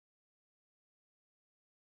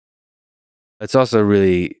It's also a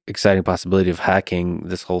really exciting possibility of hacking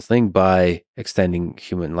this whole thing by extending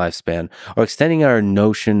human lifespan or extending our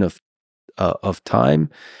notion of time,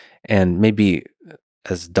 and maybe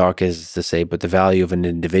as dark as to say, but the value of an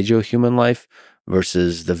individual human life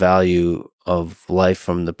versus the value of life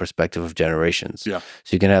from the perspective of generations. Yeah.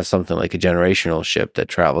 So you can have something like a generational ship that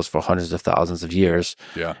travels for hundreds of thousands of years.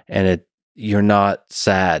 Yeah. And you're not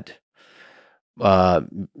sad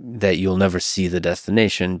that you'll never see the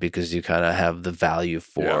destination because you kind of have the value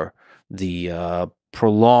for the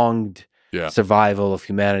prolonged survival of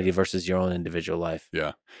humanity versus your own individual life.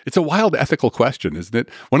 Yeah. It's a wild ethical question, isn't it?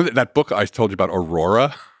 One of that book I told you about,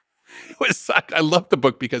 Aurora, I love the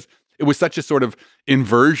book because it was such a sort of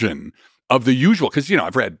inversion of the usual. Because,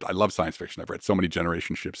 I love science fiction. I've read so many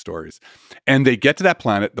generation ship stories. And they get to that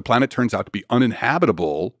planet. The planet turns out to be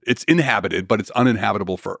uninhabitable. It's inhabited, but it's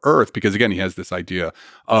uninhabitable for Earth because, again, he has this idea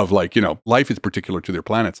of life is particular to their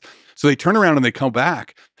planets. So they turn around and they come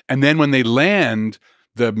back. And then when they land,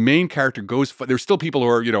 the main character goes, there's still people who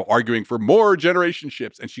are, arguing for more generation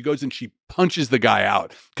ships. And she goes and she punches the guy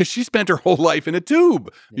out because she spent her whole life in a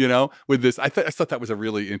tube, with this. I thought that was a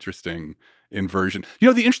really interesting inversion. The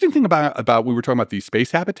interesting thing about we were talking about these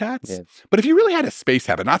space habitats, but if you really had a space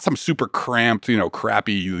habitat, not some super cramped,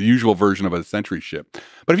 crappy, the usual version of a Century ship,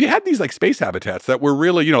 but if you had these like space habitats that were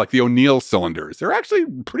really, like the O'Neill cylinders, they're actually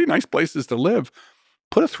pretty nice places to live.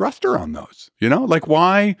 Put a thruster on those,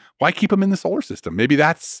 why keep them in the solar system?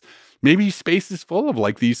 Maybe space is full of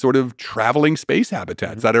like these sort of traveling space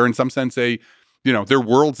habitats that are in some sense they're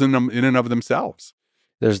worlds in and of themselves.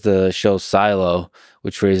 There's the show Silo,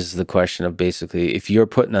 which raises the question of basically, if you're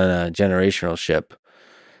putting on a generational ship,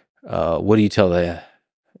 what do you tell the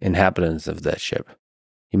inhabitants of that ship?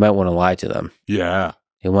 You might want to lie to them. Yeah.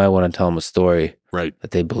 You might want to tell them a story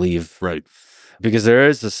that they believe. Right. Because there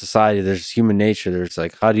is a society, there's human nature. There's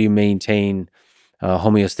like, how do you maintain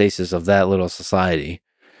homeostasis of that little society?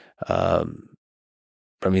 That's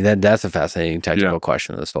a fascinating technical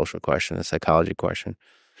question, the social question, the psychology question.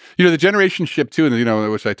 The generation ship too,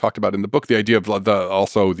 and which I talked about in the book, the idea of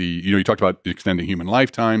you talked about extending human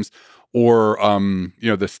lifetimes, or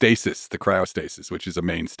the stasis, the cryostasis, which is a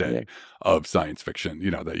mainstay of science fiction.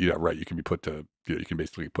 You can be put to, you can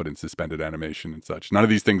basically put in suspended animation and such. None of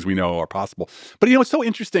these things we know are possible. But it's so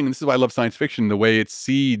interesting, and this is why I love science fiction, the way it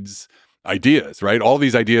seeds ideas, right? All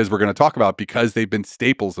these ideas we're going to talk about because they've been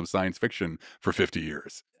staples of science fiction for 50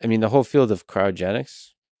 years. The whole field of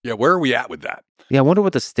cryogenics. Yeah, where are we at with that? Yeah, I wonder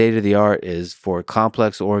what the state of the art is for a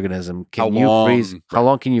complex organism. How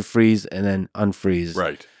long can you freeze and then unfreeze?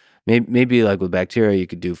 Right. Maybe like with bacteria, you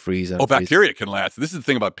could do freeze. Oh, bacteria can last. This is the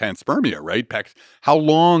thing about panspermia, right? How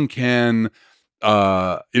long can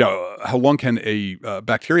a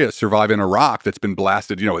bacteria survive in a rock that's been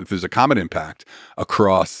blasted? If there's a comet impact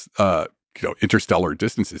across interstellar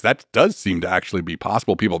distances, that does seem to actually be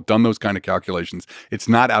possible. People have done those kind of calculations. It's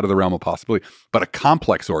not out of the realm of possibility. But a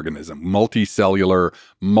complex organism, multicellular,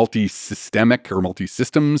 multisystemic, or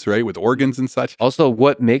multisystems, right, with organs and such. Also,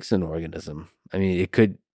 what makes an organism? It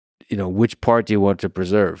could. Which part do you want to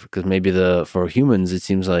preserve? Because maybe for humans, it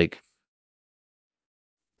seems like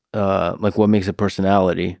what makes a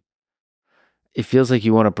personality. It feels like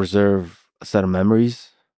you want to preserve a set of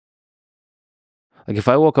memories. Like if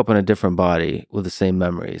I woke up in a different body with the same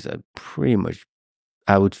memories,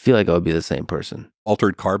 I would feel like I would be the same person.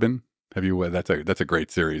 Altered Carbon. Have you? That's a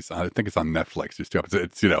great series. I think it's on Netflix. It's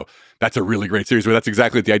that's a really great series where that's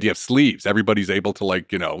exactly the idea of sleeves. Everybody's able to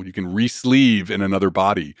you can re-sleeve in another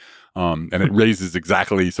body, and it raises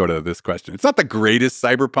exactly sort of this question. It's not the greatest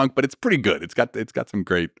cyberpunk, but it's pretty good. It's got some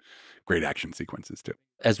great action sequences too.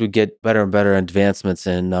 As we get better and better advancements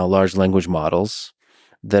in large language models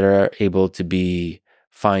that are able to be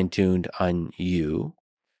fine-tuned on you,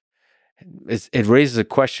 it raises a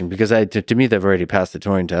question because to me they've already passed the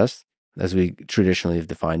Turing test, as we traditionally have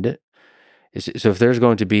defined it. So if there's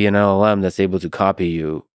going to be an LLM that's able to copy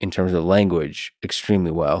you in terms of language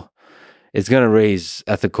extremely well, it's going to raise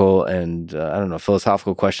ethical and,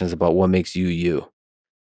 philosophical questions about what makes you you.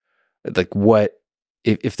 Like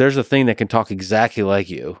if there's a thing that can talk exactly like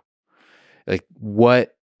you, like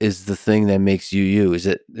what is the thing that makes you you?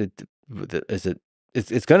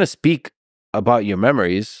 It's going to speak about your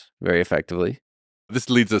memories very effectively. This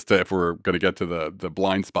leads us to, if we're going to get to the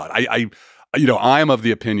blind spot, I'm of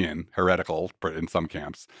the opinion, heretical in some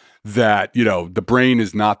camps, that the brain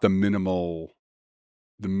is not the minimal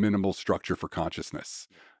structure for consciousness.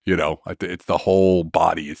 It's the whole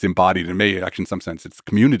body. It's embodied in me. Actually, in some sense, it's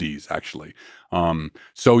communities. Actually,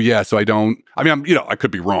 so I don't. I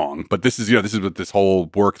could be wrong, but this is what this whole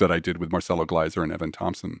work that I did with Marcelo Gleiser and Evan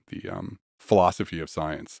Thompson, the philosophy of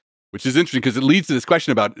science. which is interesting because it leads to this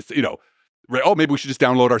question about, right, oh, maybe we should just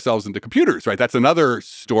download ourselves into computers, right? That's another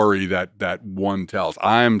story that one tells.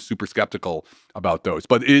 I'm super skeptical about those,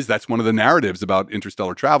 but that's one of the narratives about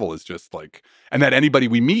interstellar travel is just like, and that anybody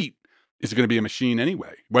we meet is going to be a machine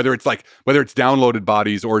anyway, whether it's downloaded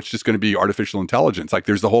bodies or it's just going to be artificial intelligence. Like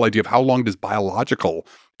there's the whole idea of how long does biological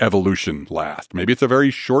evolution last? Maybe it's a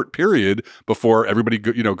very short period before everybody,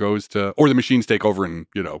 goes to, or the machines take over and,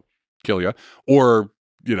 kill you, or,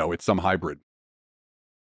 it's some hybrid.